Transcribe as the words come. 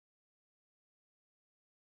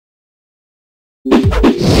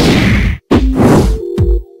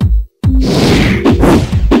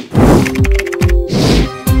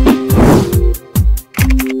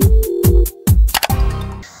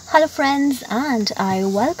Hello friends, and I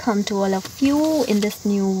welcome to all of you in this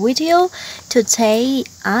new video. Today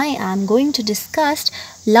I am going to discuss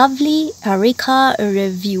Lovely Erica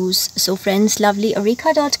reviews. So friends,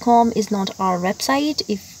 lovelyerica.com is not our website.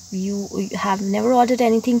 If you have never ordered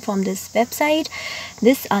anything from this website,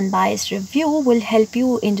 this unbiased review will help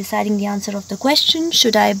you in deciding the answer of the question,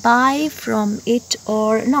 should I buy from it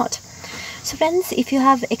or not? So friends, if you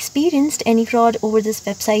have experienced any fraud over this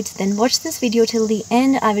website, then watch this video till the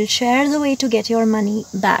end. I will share the way to get your money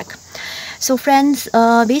back. So friends,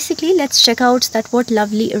 basically let's check out that what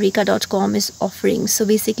lovelyerica.com is offering. So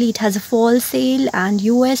basically it has a fall sale and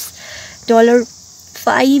US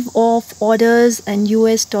 $5 off orders and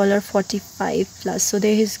US $45 plus. So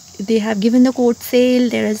they have given the code sale.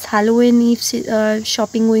 There is Halloween Eve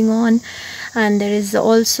shopping going on, and there is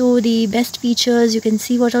also the best features. You can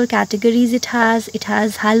see what all categories it has. It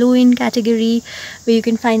has Halloween category where you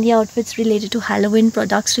can find the outfits related to Halloween,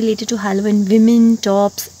 products related to Halloween, women,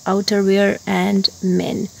 tops, outerwear and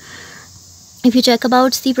men. If you check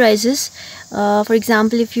about the prices, for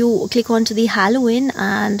example, if you click onto the Halloween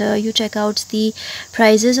and you check out the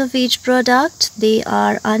prices of each product, they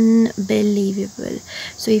are unbelievable.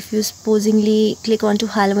 So if you supposingly click onto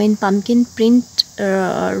Halloween pumpkin print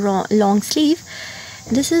long sleeve,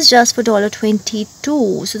 this is just for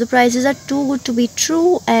 $22. So the prices are too good to be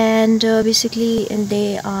true, and basically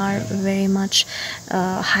they are very much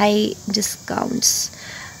high discounts.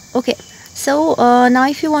 Okay. So now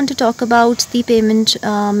if you want to talk about the payment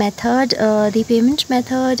method, the payment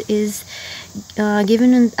method is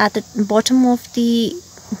given at the bottom of the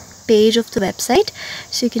page of the website.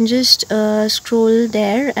 So you can just scroll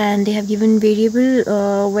there, and they have given variable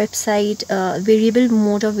variable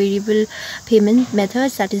mode of variable payment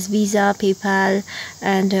methods, that is Visa, PayPal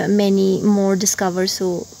and many more discover.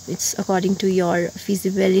 So it's according to your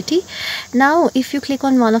feasibility. Now if you click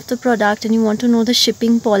on one of the product and you want to know the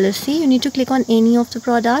shipping policy, you need to click on any of the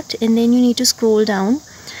product and then you need to scroll down,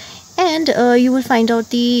 and you will find out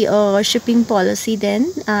the shipping policy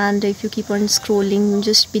then. And if you keep on scrolling,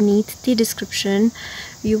 just beneath the description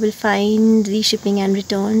you will find the shipping and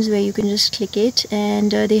returns, where you can just click it.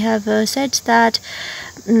 And they have said that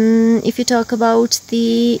if you talk about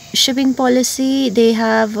the shipping policy, they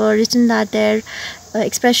have written that their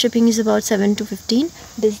express shipping is about 7 to 15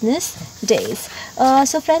 business days.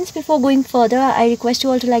 So friends, before going further, I request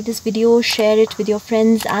you all to like this video, share it with your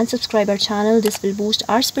friends and subscribe our channel. This will boost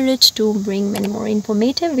our spirit to bring many more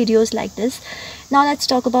informative videos like this. Now let's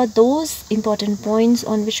talk about those important points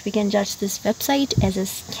on which we can judge this website as a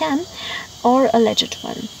scam or a legit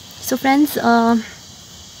one. So friends,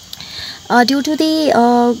 due to the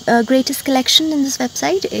greatest collection in this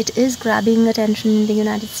website, it is grabbing attention in the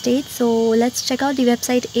United States. So let's check out the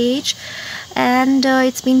website age. And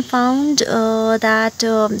it's been found that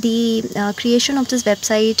the creation of this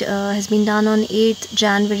website has been done on 8th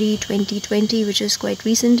January 2020, which is quite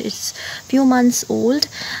recent. It's few months old.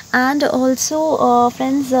 And also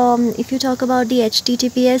friends, if you talk about the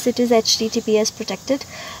HTTPS, it is HTTPS protected,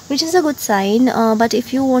 which is a good sign. But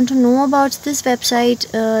if you want to know about this website,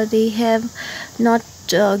 they have not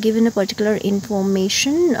given a particular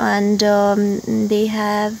information, and they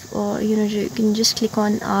have you can just click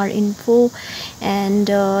on our info, and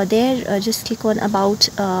there just click on about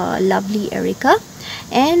Lovely Erica,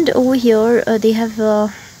 and over here they have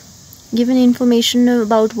given information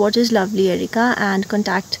about what is Lovely Erica and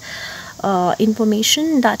contact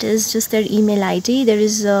information, that is just their email ID. There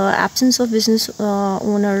is absence of business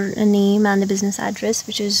owner name and the business address,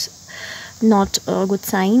 which is not a good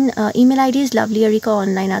sign. Email ID is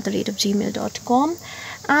lovelyericaonline@gmail.com.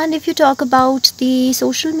 And if you talk about the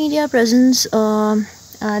social media presence,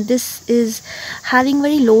 this is having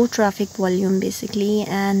very low traffic volume basically.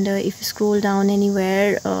 And if you scroll down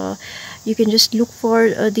anywhere, you can just look for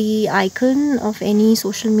the icon of any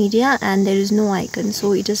social media, and there is no icon,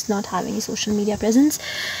 so it is not having a social media presence.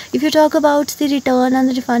 If you talk about the return and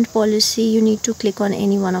the refund policy, you need to click on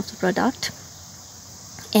any one of the product,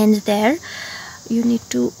 and there you need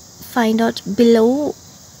to find out below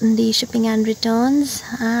the shipping and returns,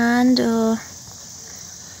 and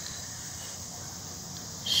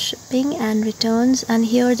shipping and returns, and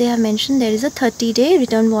here they have mentioned there is a 30-day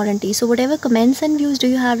return warranty. So whatever comments and views do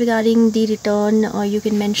you have regarding the return, you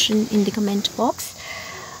can mention in the comment box.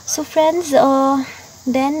 So friends,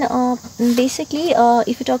 Then basically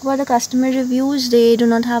if you talk about the customer reviews, they do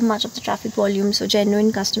not have much of the traffic volume, so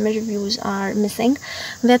genuine customer reviews are missing.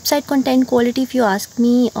 Website content quality, if you ask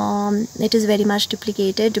me, it is very much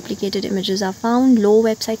duplicated images are found. Low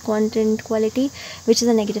website content quality, which is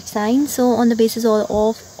a negative sign. So on the basis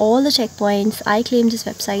of all the checkpoints, I claim this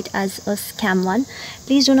website as a scam one.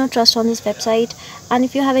 Please do not trust on this website, and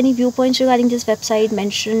if you have any viewpoints regarding this website,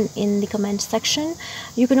 mention in the comment section.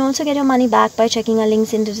 You can also get your money back by checking our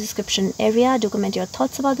links in the description area. Do comment your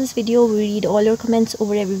thoughts about this video. We read all your comments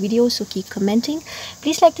over every video, so keep commenting.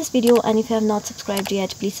 Please like this video, and if you have not subscribed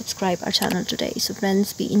yet, please subscribe our channel today. So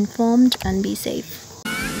friends, be informed and be safe.